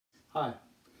Hi,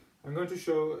 I'm going to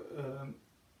show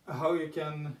how you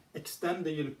can extend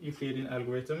the Euclidean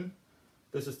algorithm.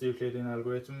 This is the Euclidean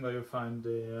algorithm where you find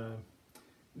the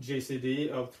GCD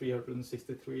of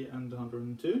 363 and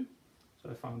 102.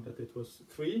 So I found that it was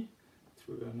 3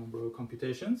 through a number of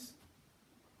computations.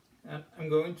 And I'm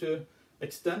going to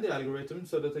extend the algorithm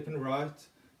so that I can write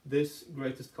this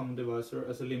greatest common divisor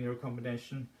as a linear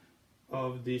combination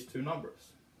of these two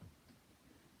numbers.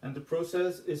 And the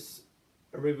process is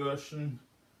a reversion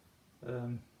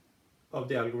of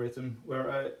the algorithm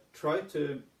where I try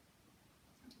to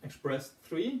express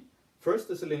 3 first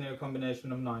as a linear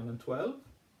combination of 9 and 12,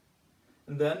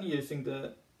 and then using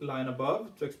the line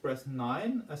above to express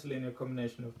 9 as a linear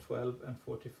combination of 12 and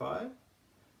 45,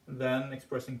 and then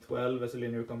expressing 12 as a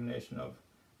linear combination of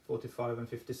 45 and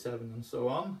 57 and so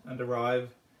on, and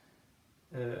arrive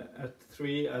at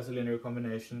 3 as a linear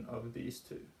combination of these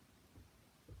two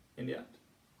in the end.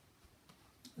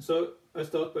 So I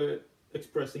start by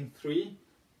expressing 3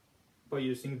 by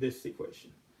using this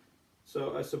equation.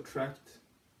 So I subtract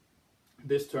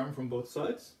this term from both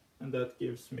sides, and that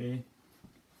gives me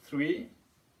 3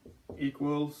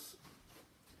 equals,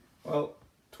 well,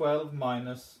 12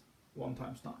 minus 1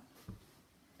 times 9.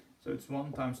 So it's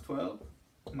 1 times 12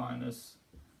 minus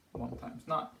 1 times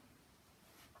 9.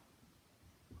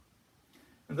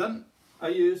 And then I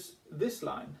use this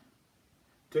line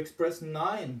to express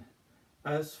 9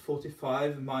 as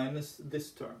 45 minus this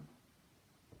term.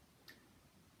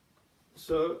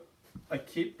 So I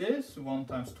keep this 1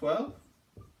 times 12,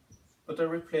 but I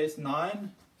replace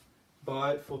 9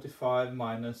 by 45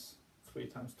 minus 3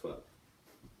 times 12.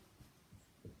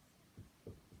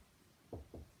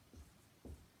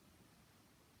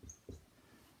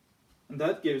 And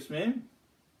that gives me,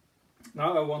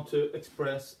 now I want to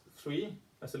express 3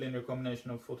 as a linear combination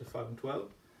of 45 and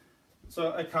 12.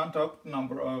 So I count up the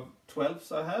number of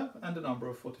 12s I have and the number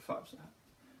of 45s I have.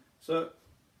 So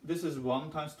this is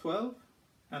 1 times 12,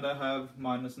 and I have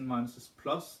minus and minuses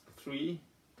plus 3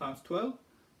 times 12.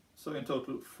 So in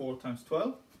total 4 times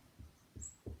 12.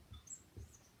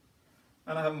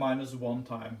 And I have minus 1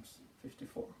 times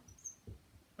 45,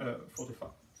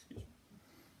 excuse me.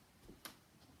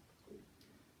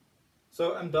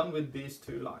 So I'm done with these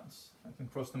two lines. I can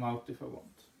cross them out if I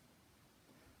want.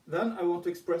 Then I want to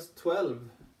express 12,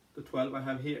 the 12 I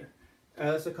have here,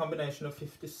 as a combination of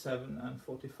 57 and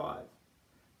 45.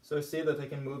 So I see that I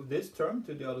can move this term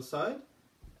to the other side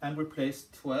and replace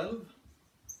 12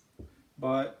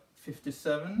 by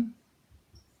 57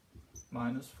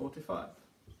 minus 45.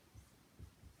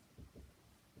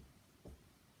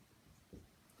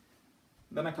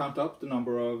 Then I count up the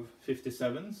number of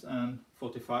 57s and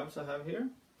 45s I have here.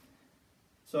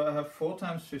 So I have 4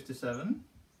 times 57.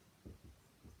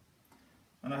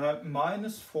 And I have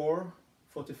minus 4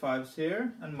 45s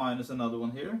here and minus another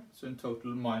one here. So in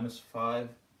total minus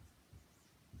 5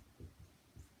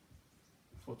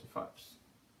 45s.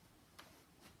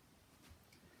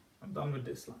 I'm done with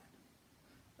this line.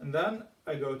 And then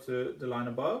I go to the line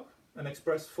above and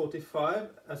express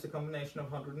 45 as a combination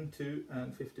of 102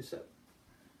 and 57.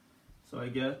 So I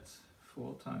get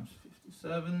 4 times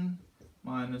 57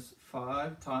 minus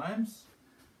 5 times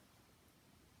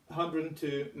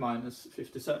 102 minus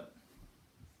 57.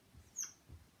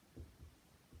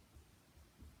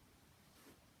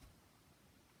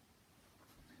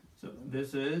 So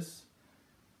this is,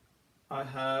 I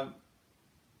have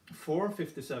 4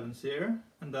 57s here,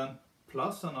 and then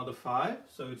plus another 5,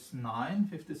 so it's 9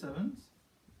 57s,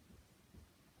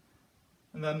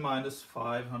 and then minus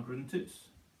 5 102s.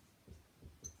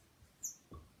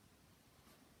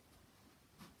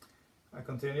 I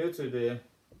continue to the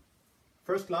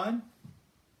first line.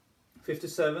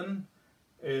 57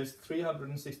 is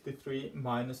 363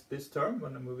 minus this term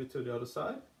when I move it to the other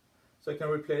side. So I can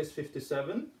replace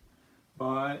 57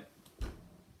 by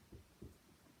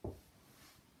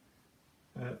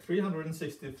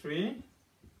 363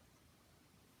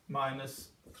 minus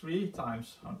 3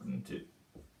 times 102.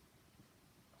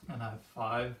 And I have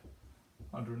 5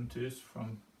 102s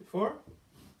from before.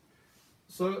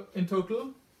 So in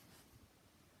total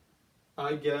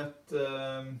I get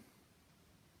 9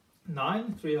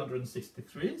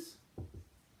 363s,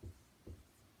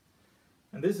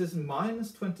 and this is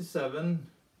minus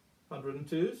 27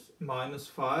 102s minus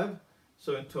 5,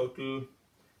 so in total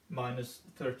minus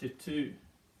 32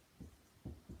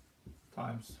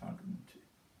 times 102.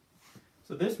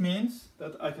 So this means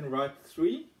that I can write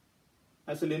 3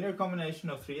 as a linear combination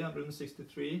of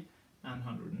 363 and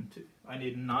 102. I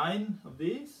need 9 of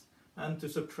these and to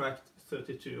subtract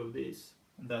 32 of these,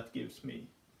 and that gives me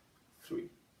 3.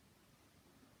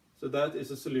 So that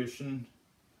is a solution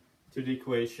to the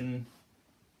equation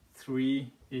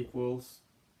 3 equals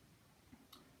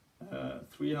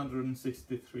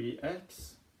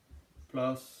 363x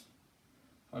plus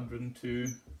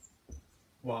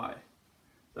 102y.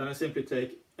 Then I simply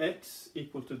take x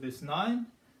equal to this 9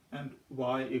 and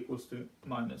y equals to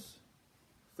minus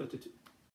 32.